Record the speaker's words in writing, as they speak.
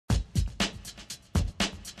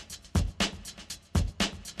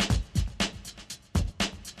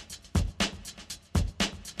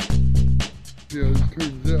See how this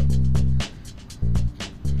turns up.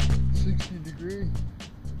 60 degree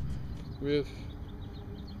with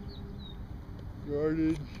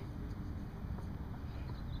yardage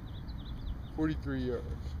 43 yards.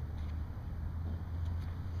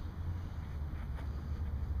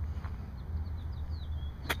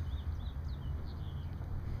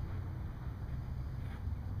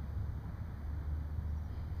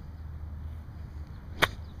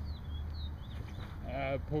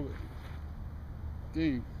 I pulled it.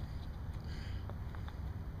 Dang.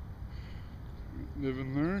 Live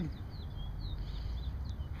and learn.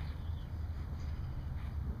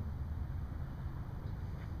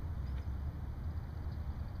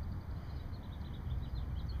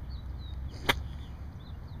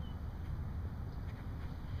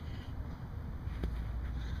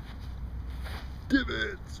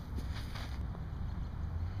 Divots.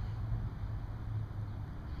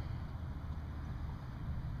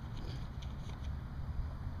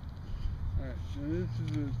 Alright, now this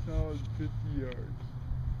is a solid 50 yards.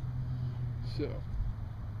 So,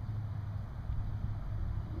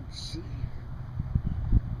 let's see.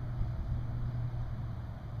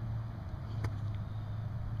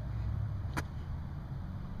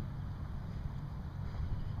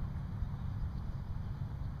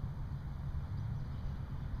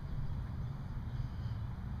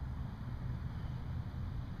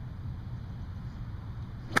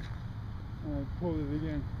 I pulled it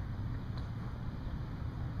again.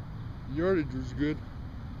 Yardage was good.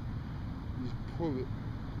 Just pull it.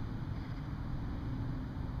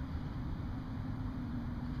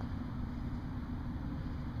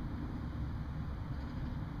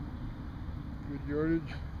 Good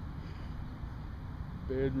yardage.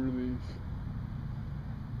 Bad release.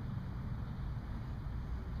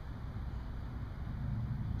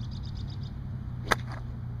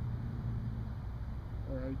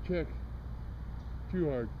 Alright, check. Too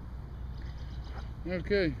hard.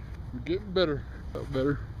 Okay, we're getting better. Felt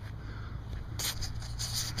better.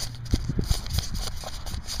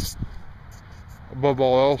 Above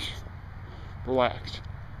all else, relaxed.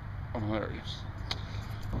 I'm hilarious.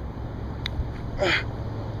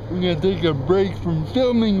 I'm gonna take a break from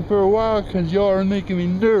filming for a while because y'all are making me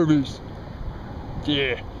nervous.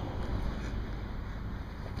 Yeah.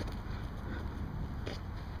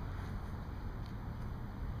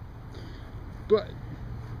 But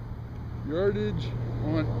yardage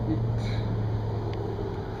on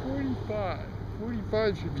 8.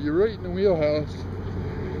 45 should be right in the wheelhouse.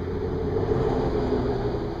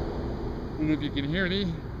 I don't know if you can hear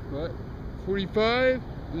me, but 45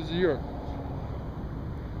 is the yard.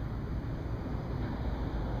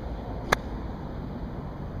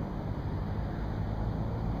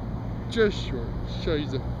 Just short.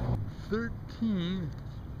 Shiza. 13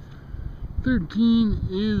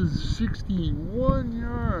 is 61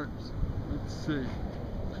 yards. Let's see.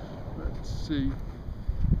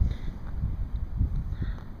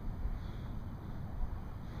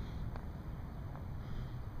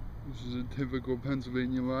 This is a typical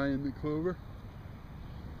Pennsylvania lie in the clover.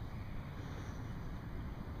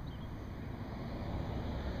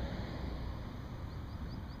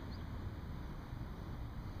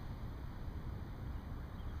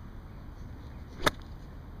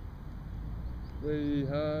 Lay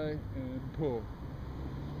high and pull.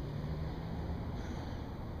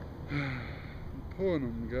 I'm pulling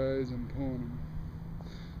them, guys. I'm pulling them.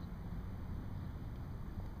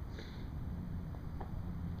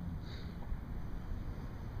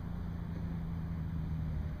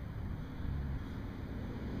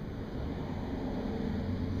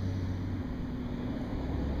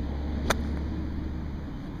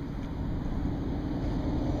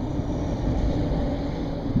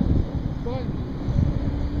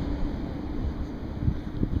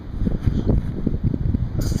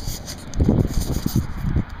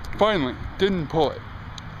 Finally, didn't pull it.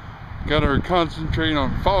 Got her to concentrate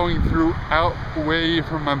on following through out away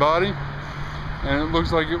from my body, and it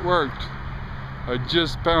looks like it worked. I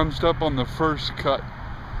just bounced up on the first cut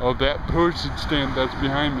of that postage stamp that's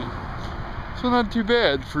behind me. So not too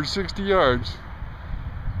bad for 60 yards.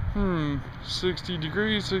 60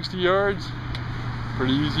 degrees, 60 yards.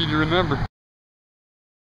 Pretty easy to remember.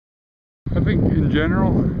 I think in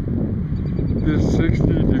general, this 60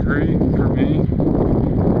 degree for me,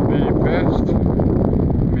 the best,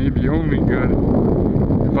 maybe only good,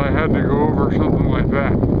 if I had to go over something like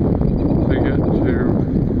that to get to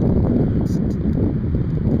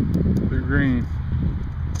the green.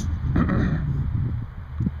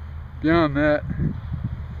 Beyond that,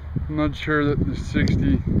 I'm not sure that the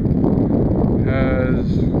 60